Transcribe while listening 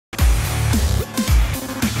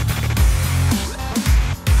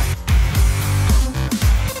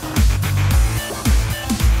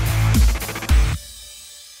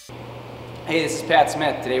Pat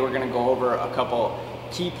Smith. Today we're going to go over a couple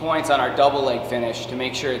key points on our double leg finish to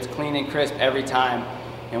make sure it's clean and crisp every time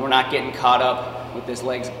and we're not getting caught up with this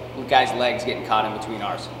guy's legs getting caught in between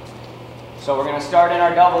ours. So we're going to start in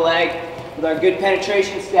our double leg with our good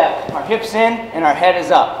penetration step. Our hips in and our head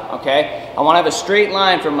is up, okay? I want to have a straight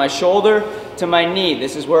line from my shoulder to my knee.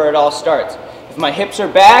 This is where it all starts. If my hips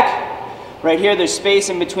are back, right here there's space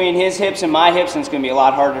in between his hips and my hips, and it's going to be a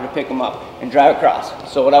lot harder to pick them up and drive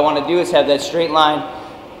across. So what I want to do is have that straight line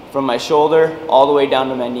from my shoulder all the way down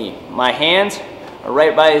to my knee. My hands are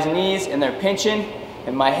right by his knees and they're pinching,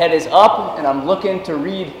 and my head is up and I'm looking to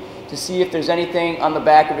read to see if there's anything on the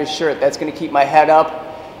back of his shirt. That's going to keep my head up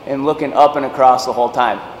and looking up and across the whole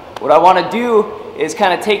time. What I want to do is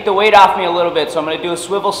kind of take the weight off me a little bit. So I'm going to do a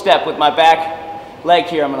swivel step with my back leg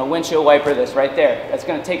here. I'm going to windshield wiper this right there. That's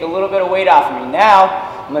going to take a little bit of weight off of me.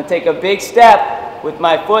 Now I'm going to take a big step with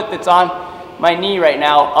my foot that's on my knee right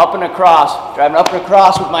now, up and across, driving up and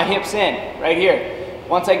across with my hips in, right here.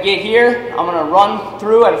 Once I get here, I'm going to run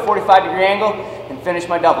through at a 45-degree angle and finish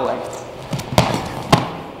my double leg.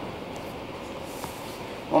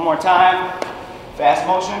 One more time, fast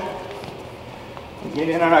motion. We get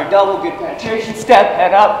in on our double, good penetration step,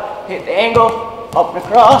 head up, hit the angle, up and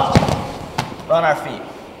across, run our feet.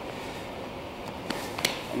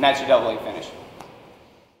 And that's your double leg finish.